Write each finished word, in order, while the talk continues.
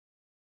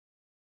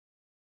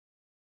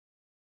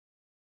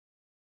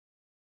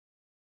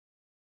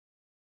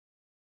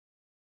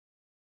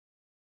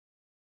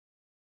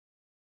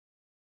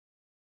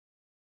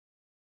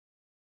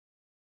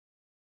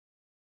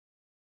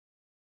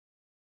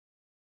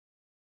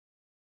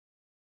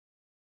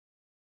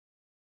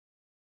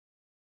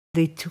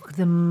They took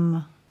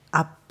them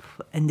up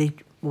and they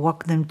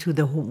walked them to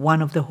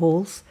one of the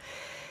holes.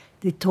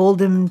 They told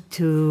them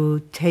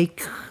to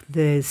take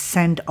the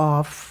sand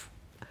off,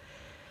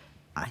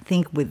 I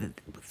think with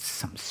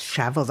some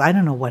shovels. I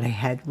don't know what I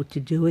had to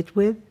do it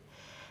with.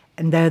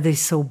 And there they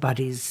saw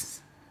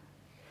bodies.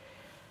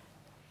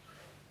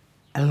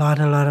 A lot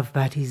of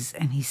bodies.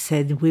 And he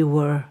said we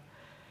were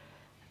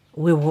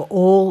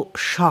all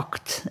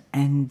shocked,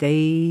 and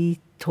they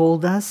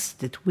told us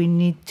that we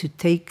need to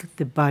take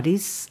the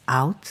bodies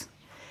out,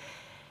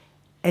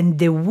 and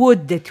the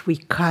wood that we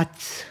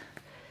cut,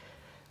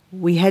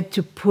 we had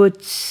to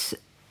put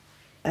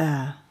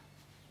the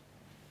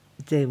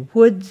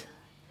wood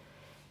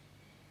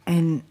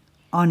and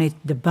on it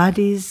the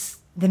bodies.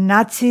 The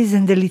Nazis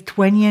and the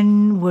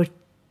Lithuanian were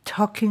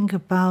talking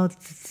about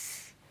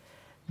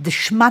the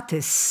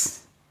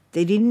schmattes.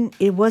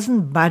 It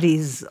wasn't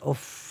bodies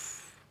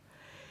of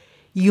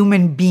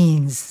human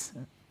beings.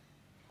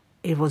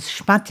 It was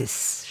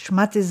schmattes.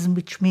 Schmattes,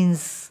 which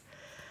means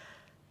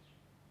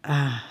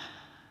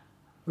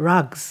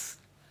rugs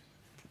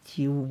that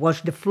you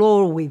wash the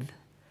floor with.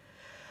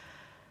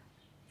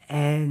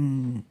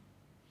 And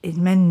it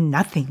meant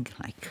nothing,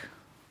 like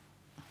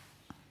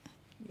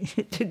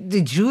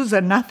the Jews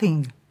are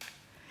nothing.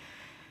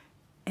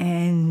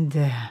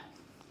 And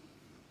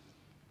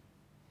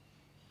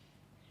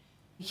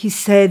he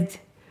said,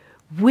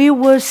 we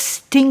were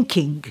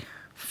stinking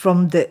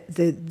from the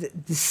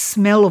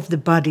smell of the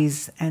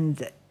bodies,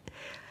 and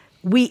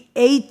we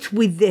ate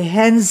with the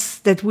hands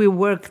that we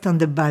worked on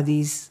the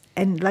bodies.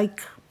 And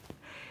like,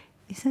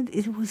 he said,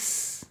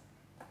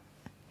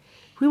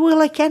 we were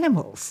like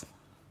animals.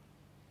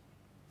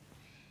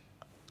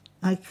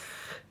 Like,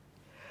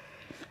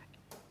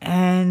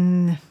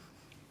 and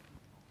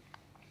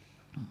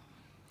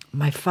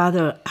my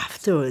father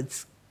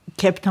afterwards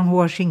kept on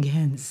washing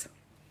hands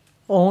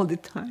all the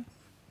time.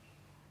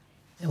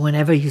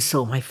 Whenever you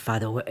saw my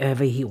father,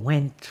 wherever he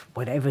went,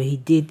 whatever he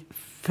did,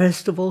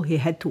 first of all, he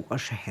had to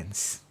wash his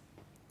hands.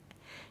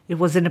 It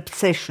was an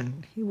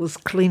obsession. He was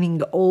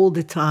cleaning all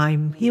the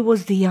time. He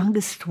was the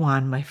youngest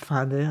one, my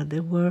father.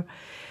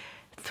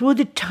 Through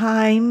the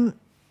time,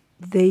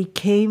 they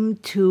came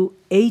to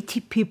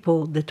 80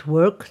 people that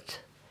worked.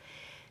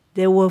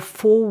 There were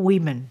 4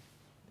 women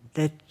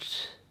that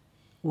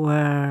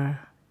were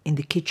in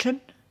the kitchen.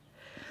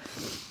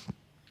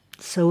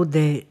 So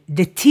the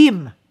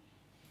team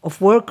of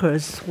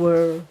workers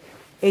were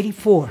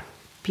 84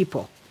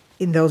 people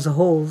in those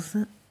holes.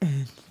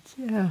 And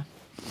yeah,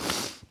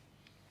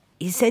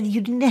 he said you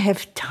didn't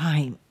have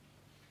time.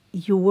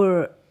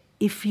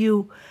 If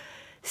you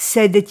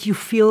said that you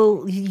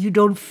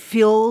don't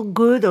feel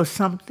good or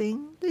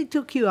something, they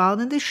took you out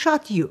and they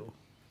shot you.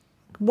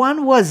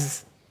 One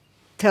was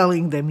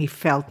telling them he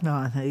felt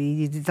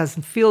he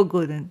doesn't feel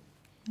good, and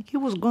he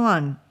was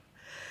gone.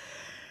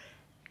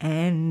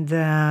 And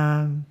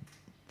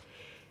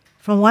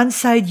from one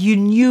side, you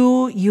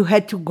knew you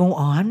had to go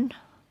on.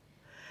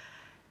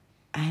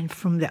 And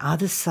from the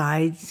other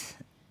side,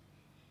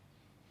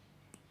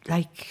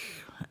 like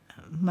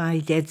my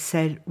dad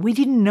said, we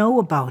didn't know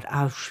about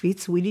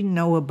Auschwitz. We didn't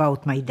know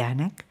about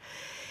Majdanek.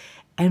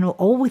 And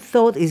all we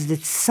thought is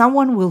that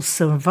someone will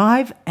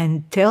survive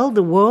and tell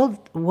the world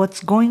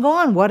what's going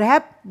on, what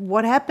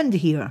happened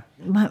here.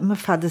 My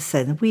father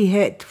said we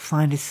had to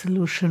find a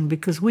solution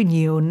because we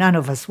knew none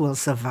of us will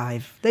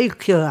survive. They'll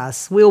kill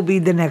us. We'll be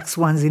the next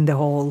ones in the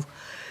hole.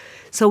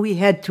 So we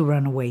had to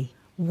run away.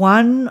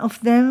 One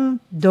of them,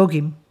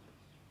 Dogim,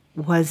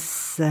 he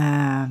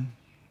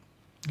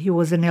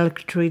was an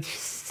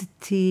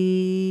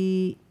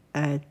electricity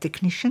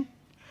technician.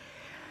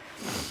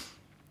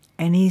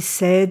 And he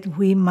said,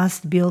 we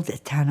must build a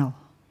tunnel.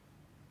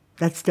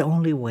 That's the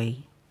only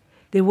way.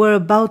 There were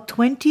about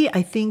 20,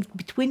 I think,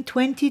 between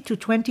 20 to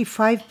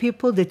 25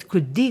 people that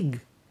could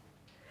dig.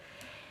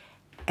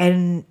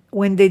 And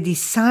when they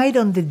decide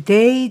on the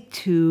day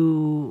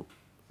to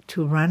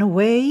run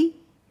away,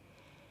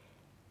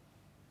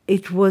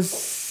 it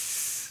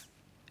was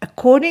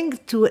according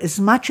to as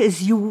much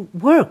as you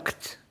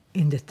worked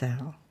in the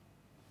tunnel.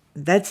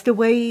 That's the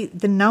way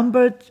the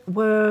numbers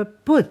were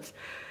put.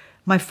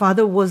 My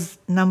father was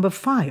number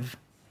 5.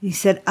 He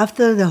said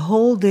after the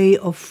whole day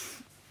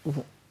of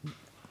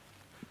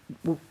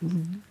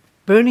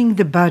burning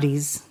the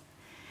bodies,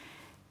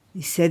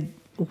 he said,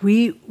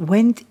 we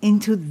went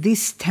into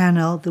this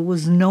tunnel. There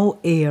was no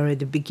air at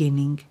the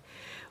beginning.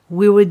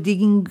 We were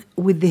digging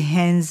with the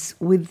hands,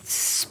 with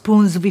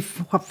spoons we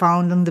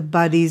found on the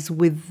bodies,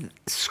 with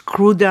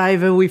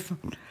screwdriver we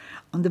found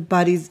on the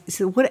bodies. He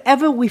said,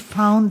 whatever we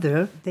found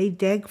there, they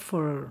dug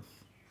for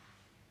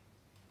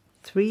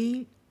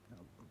between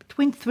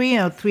 3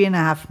 or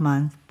 3.5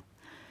 months.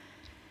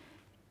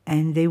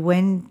 And they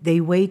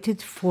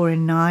waited for a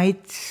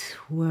night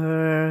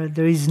where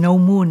there is no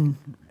moon,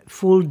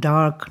 full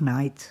dark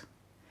night.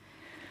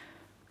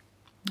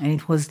 And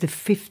it was the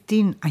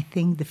 15th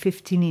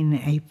in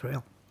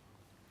April,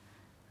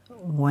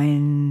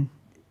 when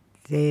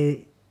there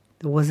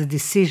was a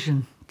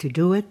decision to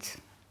do it.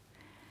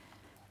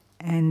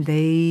 And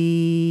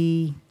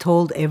they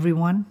told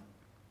everyone.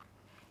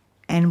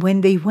 And when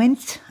they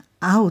went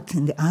out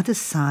on the other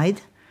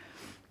side,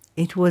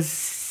 it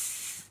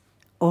was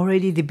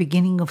already the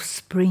beginning of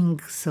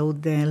spring, so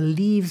the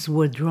leaves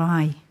were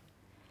dry.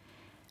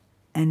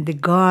 And the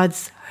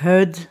guards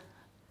heard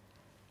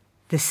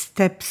the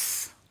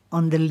steps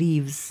on the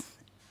leaves,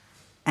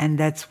 and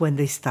that's when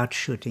they start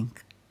shooting.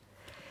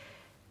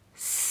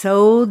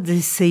 So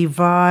they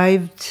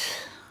survived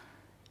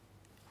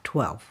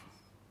 12.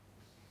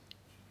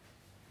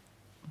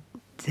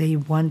 They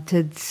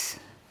wanted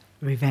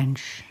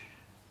revenge.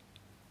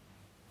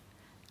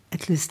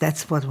 At least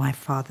that's what my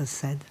father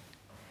said.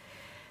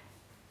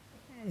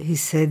 He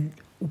said,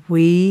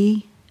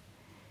 we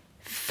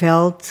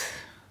felt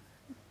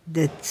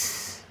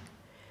that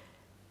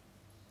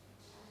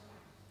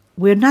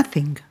we're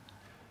nothing.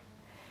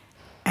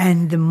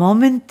 And the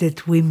moment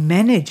that we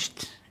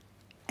managed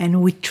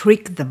and we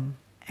tricked them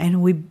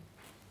and we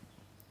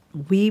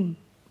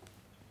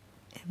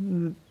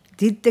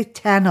did the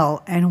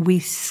tunnel and we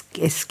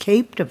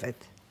escaped of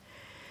it,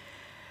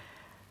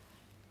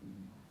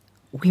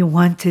 we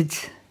wanted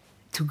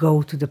to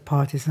go to the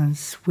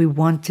partisans. We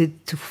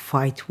wanted to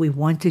fight. We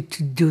wanted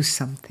to do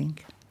something.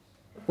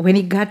 When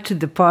he got to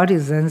the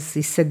partisans,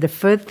 he said the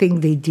first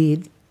thing they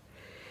did,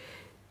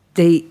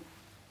 they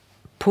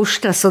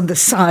pushed us on the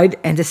side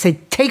and they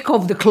said, take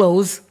off the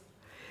clothes.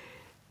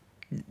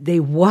 They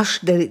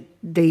boiled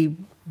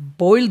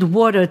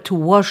water to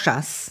wash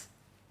us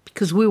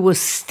because we were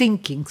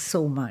stinking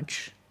so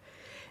much.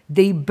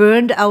 They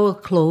burned our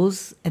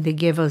clothes and they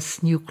gave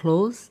us new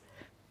clothes.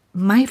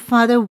 My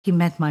father, he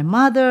met my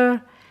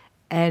mother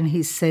and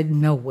he said,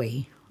 no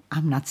way,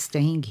 I'm not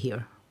staying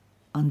here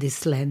on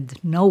this land,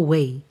 no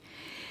way.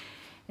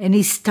 And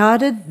he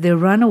started the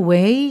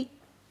runaway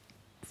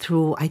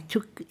through,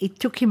 it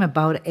took him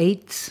about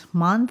 8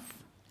 months,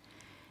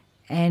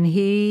 and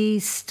he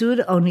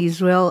stood on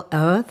Israel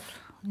earth,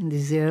 in the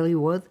Israeli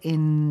world,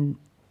 in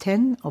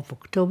 10 of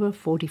October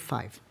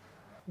 45.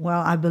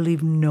 Well, I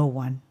believe no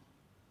one,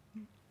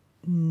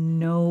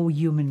 no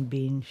human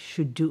being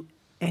should do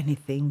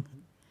anything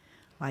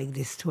like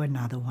this to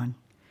another one.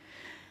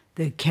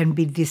 There can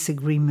be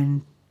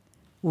disagreement.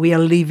 We are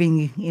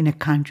living in a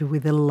country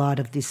with a lot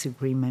of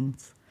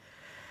disagreements.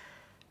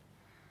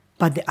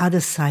 But the other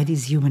side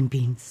is human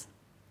beings.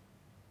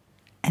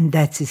 And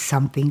that is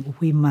something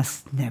we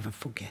must never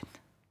forget.